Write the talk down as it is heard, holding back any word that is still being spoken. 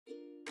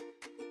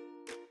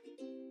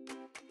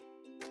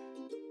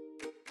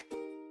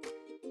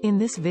In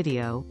this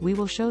video, we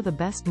will show the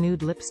best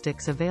nude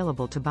lipsticks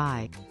available to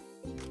buy.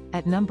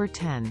 At number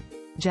 10.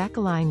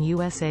 Jacqueline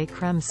USA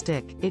Creme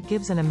Stick. It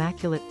gives an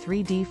immaculate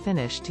 3D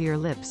finish to your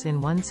lips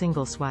in one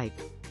single swipe.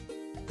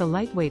 The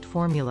lightweight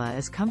formula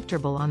is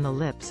comfortable on the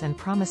lips and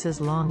promises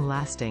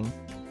long-lasting.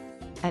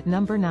 At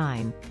number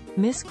 9.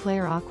 Miss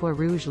Claire Aqua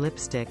Rouge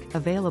Lipstick.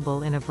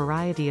 Available in a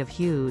variety of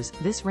hues,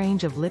 this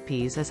range of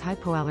lippies is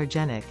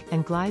hypoallergenic,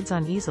 and glides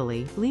on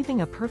easily,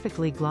 leaving a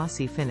perfectly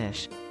glossy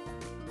finish.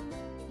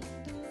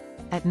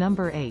 At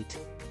number 8.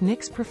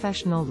 NYX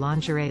Professional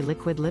Lingerie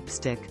Liquid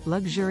Lipstick.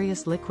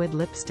 Luxurious liquid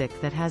lipstick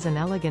that has an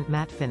elegant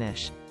matte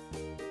finish.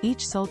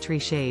 Each sultry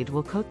shade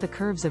will coat the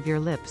curves of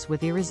your lips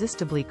with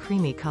irresistibly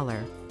creamy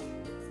color.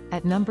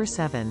 At number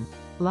 7.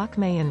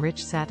 Lakme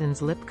Enriched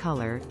Satin's Lip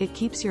Color. It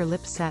keeps your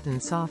lips satin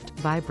soft,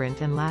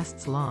 vibrant and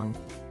lasts long.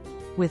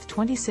 With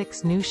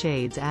 26 new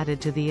shades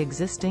added to the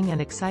existing and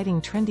exciting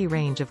trendy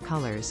range of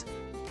colors.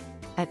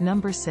 At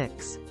number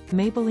 6.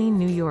 Maybelline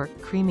New York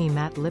Creamy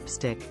Matte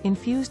Lipstick.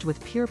 Infused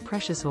with pure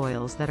precious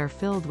oils that are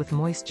filled with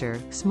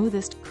moisture,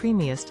 smoothest,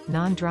 creamiest,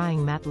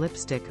 non-drying matte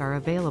lipstick are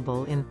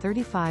available in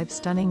 35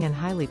 stunning and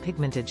highly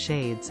pigmented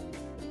shades.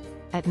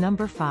 At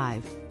number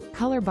 5.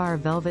 Colorbar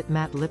Velvet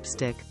Matte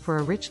Lipstick. For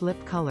a rich lip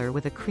color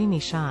with a creamy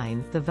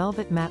shine, the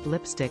Velvet Matte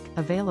Lipstick,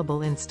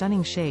 available in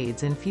stunning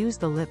shades, infuse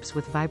the lips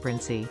with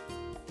vibrancy.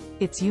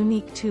 Its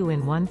unique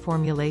 2-in-1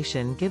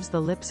 formulation gives the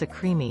lips a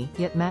creamy,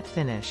 yet matte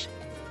finish.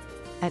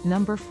 At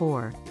number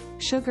 4.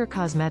 Sugar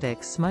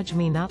Cosmetics Smudge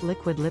Me Not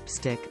Liquid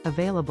Lipstick.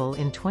 Available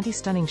in 20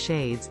 stunning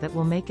shades that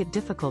will make it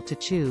difficult to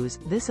choose,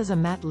 this is a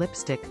matte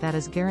lipstick that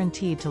is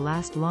guaranteed to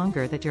last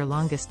longer than your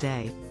longest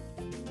day.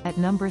 At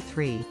number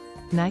 3.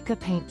 Nykaa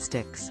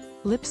Paintstix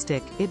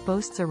Lipstick. It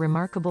boasts a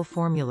remarkable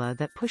formula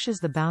that pushes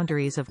the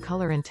boundaries of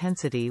color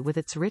intensity with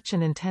its rich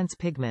and intense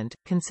pigment,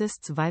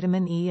 consists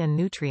vitamin E and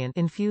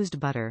nutrient-infused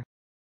butter.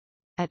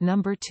 At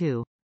number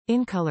 2.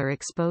 Incolor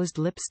Exposed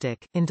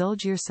Lipstick.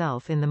 Indulge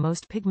yourself in the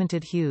most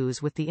pigmented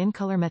hues with the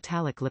Incolor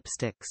Metallic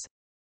Lipsticks.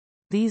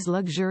 These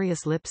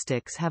luxurious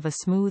lipsticks have a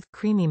smooth,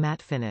 creamy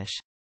matte finish.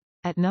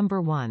 At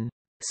number 1.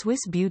 Swiss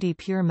Beauty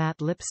Pure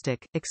Matte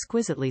Lipstick,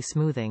 Exquisitely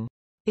Smoothing.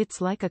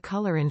 It's like a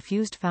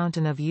color-infused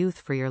fountain of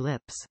youth for your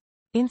lips.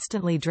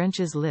 Instantly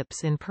drenches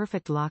lips in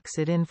perfect locks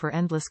it in for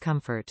endless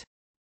comfort.